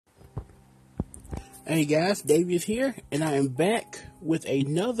Hey guys, Davey is here, and I am back with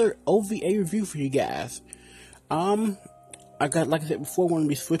another OVA review for you guys. I got, like I said before, I'm going to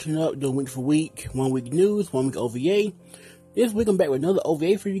be switching up, doing week for week, 1 week news, 1 week OVA. This week I'm back with another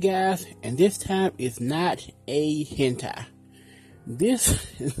OVA for you guys, and this time it's not a hentai.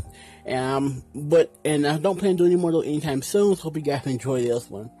 And I don't plan to do any more though anytime soon, so hope you guys enjoy this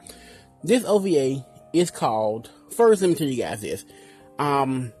one. This OVA is called, first let me tell you guys this,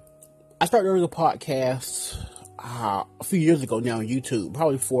 I started doing a podcast a few years ago now on YouTube,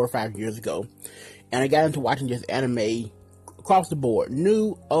 probably 4 or 5 years ago, and I got into watching just anime across the board,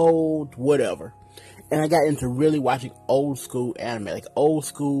 new, old, whatever, and I got into really watching old school anime, like old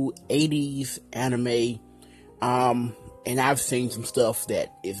school 80s anime, and I've seen some stuff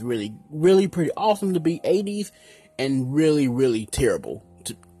that is really, really pretty awesome to be 80s, and really, really terrible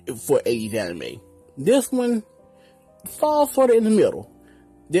for 80s anime. This one falls sort of in the middle.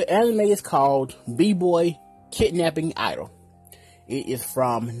 The anime is called B-Boy Kidnapping Idol. It is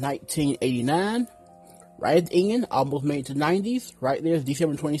from 1989, right at the end, almost made it to 90s, right there is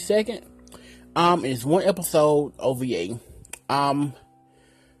December 22nd. And it's 1 episode OVA.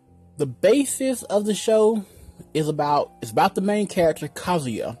 The basis of the show is about the main character,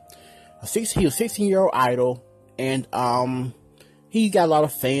 Kazuya. He's a 16-year-old idol, and he got a lot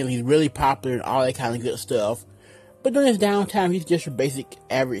of fans, he's really popular and all that kind of good stuff. But during his downtime, he's just your basic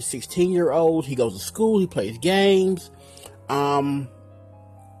average 16-year-old. He goes to school, he plays games. He kind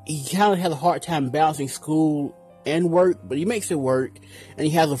of has a hard time balancing school and work, but he makes it work. And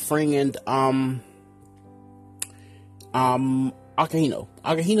he has a friend, Akihino.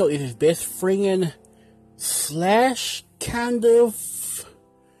 Akihino is his best friend / kind of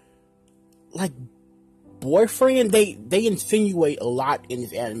like boyfriend. They insinuate a lot in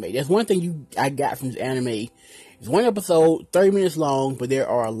this anime. That's one thing I got from this anime. It's 1 episode, 30 minutes long, but there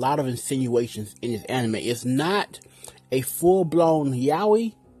are a lot of insinuations in this anime. It's not a full-blown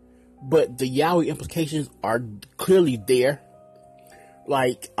yaoi, but the yaoi implications are clearly there.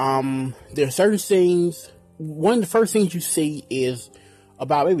 Like, there are certain scenes. One of the first things you see is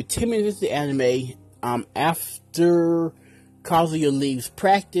about maybe 10 minutes into the anime, after Kazuya leaves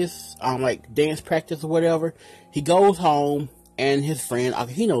practice, like dance practice or whatever, he goes home and his friend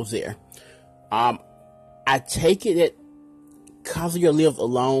Akihino's there. I take it that Kazuya lives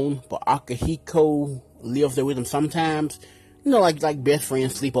alone, but Akihiko lives there with him sometimes. You know, like best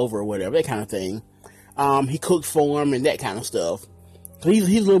friends sleep over or whatever, that kind of thing. He cooks for him and that kind of stuff. So he's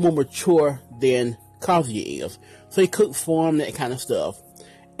a little more mature than Kazuya is. So he cooks for him, that kind of stuff.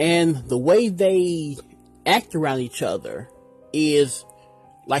 And the way they act around each other is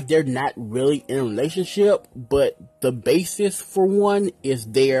like they're not really in a relationship, but the basis for one is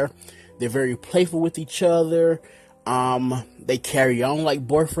there. They're very playful with each other. They carry on like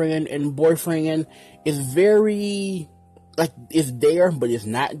boyfriend and boyfriend. It's very, like, it's there, but it's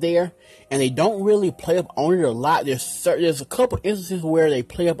not there. And they don't really play up on it a lot. There's a couple instances where they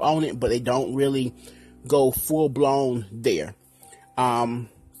play up on it, but they don't really go full blown there. But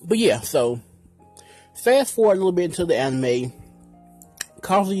yeah, so fast forward a little bit into the anime.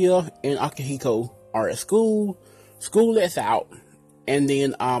 Kazuya and Akihiko are at school. School lets out. And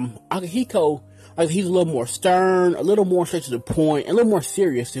then, Akihiko, like, he's a little more stern, a little more straight to the point, and a little more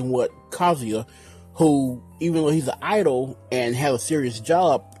serious than what Kazuya, who, even though he's an idol and has a serious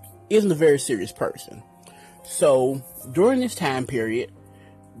job, isn't a very serious person. So, during this time period,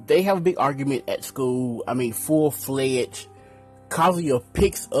 they have a big argument at school. I mean, full-fledged. Kazuya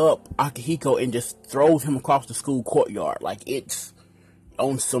picks up Akihiko and just throws him across the school courtyard. Like, it's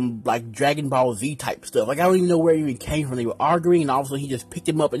on some, like, Dragon Ball Z type stuff. Like, I don't even know where he even came from. They were arguing, and all of a sudden he just picked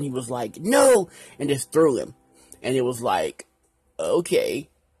him up, and he was like, no! And just threw him. And it was like, okay,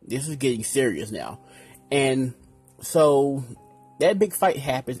 this is getting serious now. And so, that big fight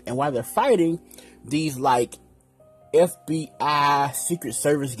happens, and while they're fighting, these, like, FBI Secret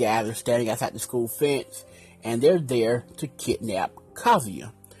Service guys are standing outside the school fence, and they're there to kidnap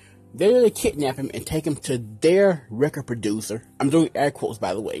Kazuya. They're going to kidnap him and take him to their record producer. I'm doing air quotes,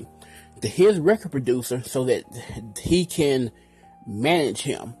 by the way. To his record producer so that he can manage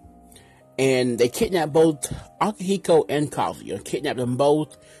him. And they kidnap both Akihiko and Kazuya. Kidnap them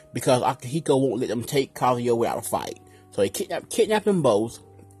both because Akihiko won't let them take Kazuya without a fight. So they kidnap them both,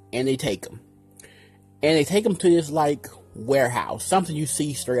 and they take him. And they take him to this, like, warehouse. Something you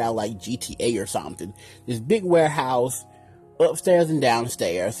see straight out like GTA or something. This big warehouse, upstairs and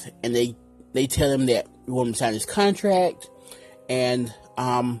downstairs, and they tell him that we want him to sign his contract, and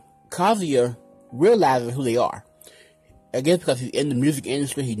Kazuya realizes who they are. I guess because he's in the music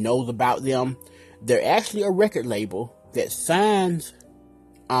industry, he knows about them. They're actually a record label that signs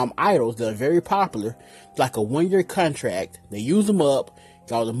idols that are very popular. It's like a 1-year contract. They use them up,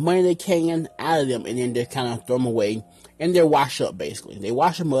 get all the money they can out of them, and then they kind of throw them away, and they're washed up, basically. They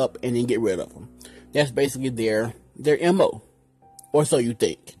wash them up and then get rid of them. That's basically their MO, or so you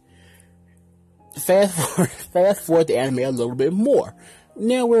think. Fast forward the anime a little bit more.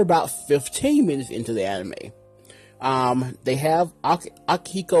 Now we're about 15 minutes into the anime. They have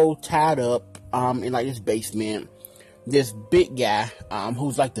Akihiko tied up in like this basement. This big guy,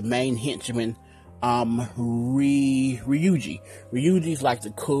 who's like the main henchman, Ryuji. Ryuji's like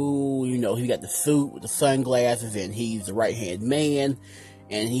the cool, he got the suit with the sunglasses, and he's the right-hand man,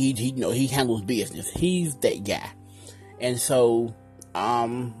 and he handles business. He's that guy. And so,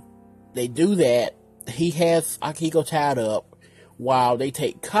 they do that. He has Akihiko tied up while they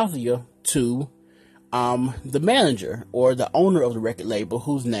take Kazuya to, the manager, or the owner of the record label,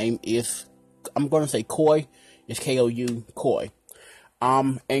 whose name is, I'm going to say Koi. It's K-O-U, Koi.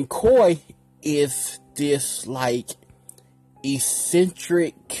 And Koi is this, like,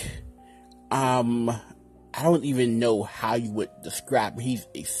 eccentric, I don't even know how you would describe him.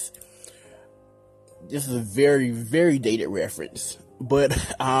 This is a very, very dated reference. But,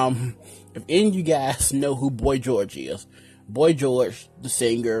 if any of you guys know who Boy George is, Boy George, the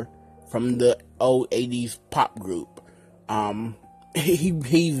singer from the old 80s pop group,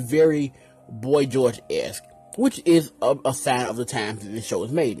 he's very Boy George-esque, which is a sign of the times that this show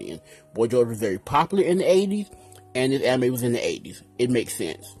was made in. Boy George was very popular in the 80s, and this anime was in the 80s. It makes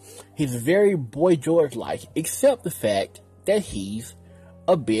sense. He's very Boy George-like, except the fact that he's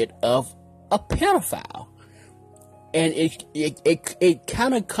a bit of a pedophile. And it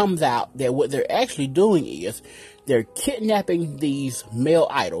kind of comes out that what they're actually doing is they're kidnapping these male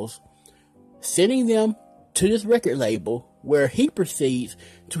idols, sending them to this record label where he proceeds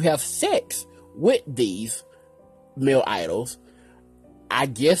to have sex with these male idols, I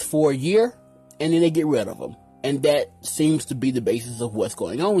guess for a year, and then they get rid of them. And that seems to be the basis of what's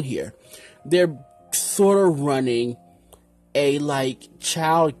going on here. They're sort of running a, like,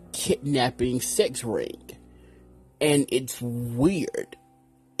 child kidnapping sex ring. And it's weird.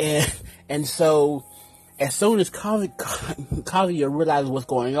 And so, as soon as Kazuya realizes what's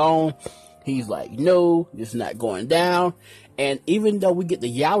going on, he's like, no, this is not going down. And even though we get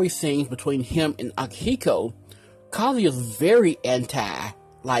the yaoi scenes between him and Akihiko, Kazuya's very anti,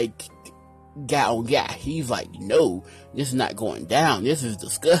 like, guy on guy. He's like, no, this is not going down. This is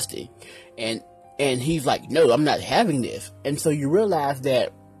disgusting. And he's like, no, I'm not having this. And so you realize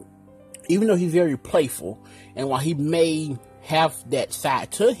that even though he's very playful, and while he may have that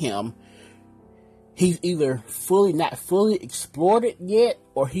side to him, he's either not fully explored it yet,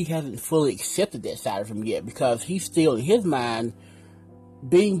 or he hasn't fully accepted that side of him yet, because he's still, in his mind,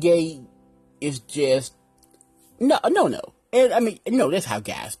 being gay is just, no. And I mean, that's how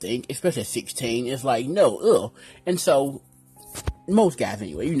guys think, especially at 16. It's like, no, ugh. And so, most guys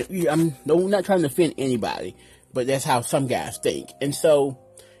anyway, I'm not trying to offend anybody, but that's how some guys think. And so,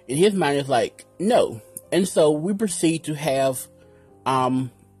 in his mind, it's like, no. And so, we proceed to have,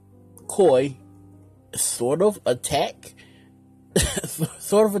 Koi sort of attack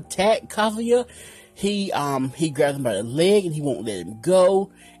Kazuya. He grabs him by the leg and he won't let him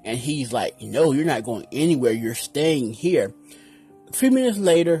go. And he's like, no, you're not going anywhere. You're staying here. A few minutes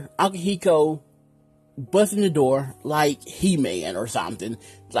later, Akihiko busts in the door like He-Man or something.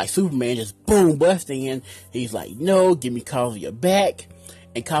 Like Superman, just boom, busting in. He's like, no, give me Kazuya back.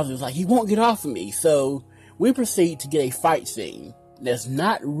 And Kazuya's like, he won't get off of me. So we proceed to get a fight scene. That's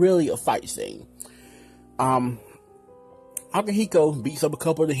not really a fight scene. Akihiko beats up a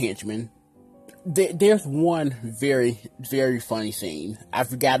couple of the henchmen. There's one very, very funny scene. I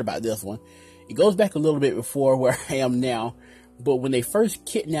forgot about this one. It goes back a little bit before where I am now. But when they first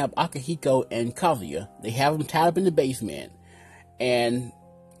kidnap Akihiko and Kazuya, they have them tied up in the basement. And,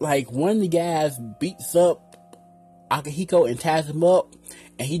 like, one of the guys beats up Akihiko and ties him up.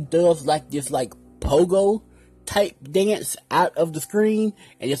 And he does, like, this, like, pogo type dance out of the screen,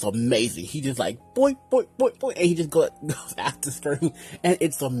 and it's amazing. He just like boy, boy, boy, boy, and he just goes out the screen, and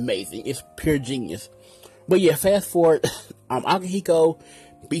it's amazing. It's pure genius. But yeah, fast forward, Akihiko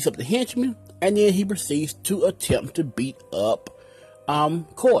beats up the henchman, and then he proceeds to attempt to beat up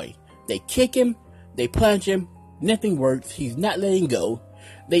Koi. They kick him, they punch him, nothing works. He's not letting go.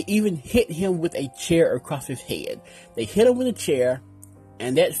 They even hit him with a chair across his head. They hit him with a chair,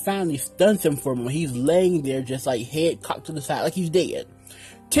 and that finally stuns him for him when he's laying there just like head cocked to the side like he's dead.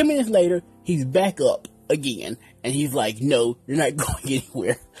 10 minutes later, he's back up again. And he's like, no, you're not going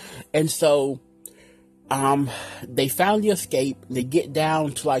anywhere. And so, they finally escape. They get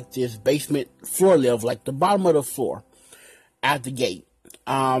down to like this basement floor level, like the bottom of the floor, out the gate.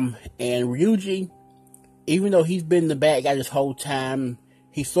 And Ryuji, even though he's been the bad guy this whole time,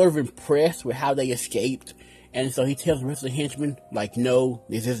 he's sort of impressed with how they escaped. And so he tells the rest of the henchmen, like, no,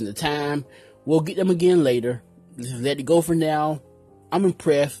 this isn't the time. We'll get them again later. Just let it go for now. I'm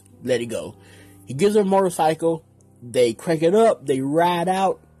impressed. Let it go. He gives them a motorcycle. They crank it up. They ride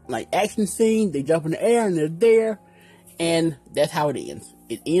out like action scene. They jump in the air and they're there. And that's how it ends.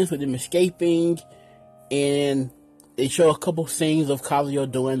 It ends with them escaping. And they show a couple scenes of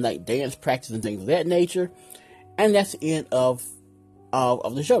Kazuya doing like dance practice and things of that nature. And that's the end of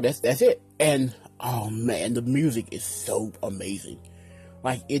the show. That's it. And oh man, the music is so amazing.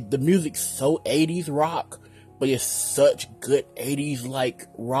 Like the music's so 80s rock, but it's such good 80s like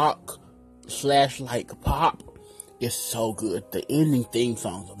rock / like pop. It's so good. The ending theme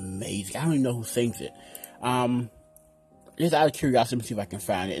song's amazing. I don't even know who sings it. Just out of curiosity, let me see if I can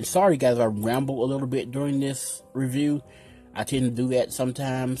find it. And sorry guys, I ramble a little bit during this review. I tend to do that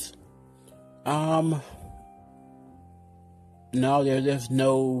sometimes. No, there's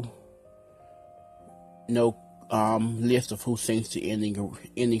no list of who sings the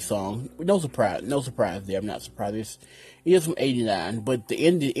ending song. No surprise there. I'm not surprised. It is from '89, but the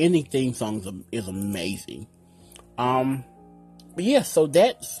ending theme song is amazing. But yeah, so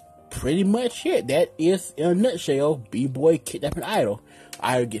that's pretty much it. That is, in a nutshell, B-Boy Kidnapping Idol.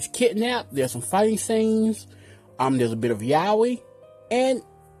 Idol gets kidnapped. There's some fighting scenes. There's a bit of yaoi, and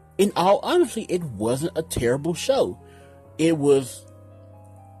in all honesty, it wasn't a terrible show. It was,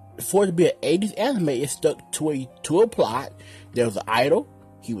 for it to be an 80s anime, it stuck to a plot. There was an idol.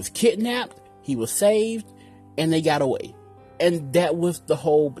 He was kidnapped. He was saved, and they got away. And that's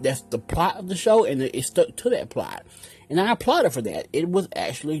the plot of the show, and it stuck to that plot. And I applaud it for that. It was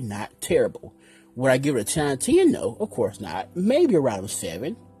actually not terrible. Would I give it a 10 out of 10? No, of course not. Maybe around a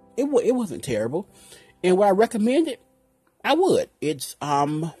 7. It wasn't terrible. And would I recommend it? I would. It's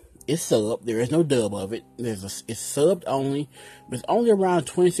subbed. There is no dub of it. It's subbed only. But it's only around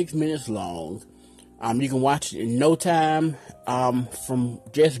 26 minutes long. You can watch it in no time. From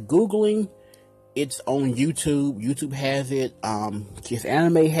just Googling, it's on YouTube. YouTube has it. Kiss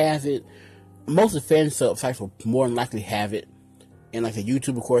Anime has it. Most of the fan sub sites will more than likely have it. And like the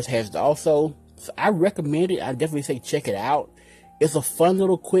YouTube, of course, has it also. So I recommend it. I definitely say check it out. It's a fun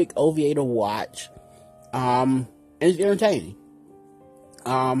little quick OVA to watch. And it's entertaining.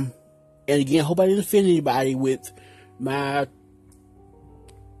 And again, hope I didn't offend anybody with my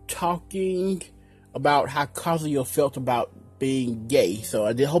talking about how Kazuya felt about being gay. So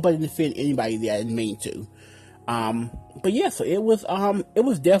I hope I didn't offend anybody that I didn't mean to. But yeah, so it was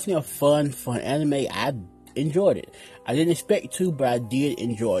definitely a fun anime. I enjoyed it. I didn't expect to, but I did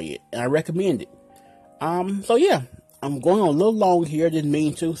enjoy it, and I recommend it. So yeah, I'm going on a little long here. Didn't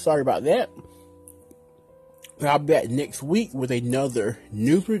mean to. Sorry about that. I'll be back next week with another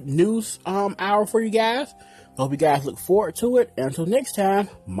news hour for you guys. Hope you guys look forward to it. And until next time,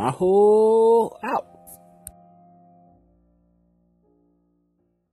 Maho out.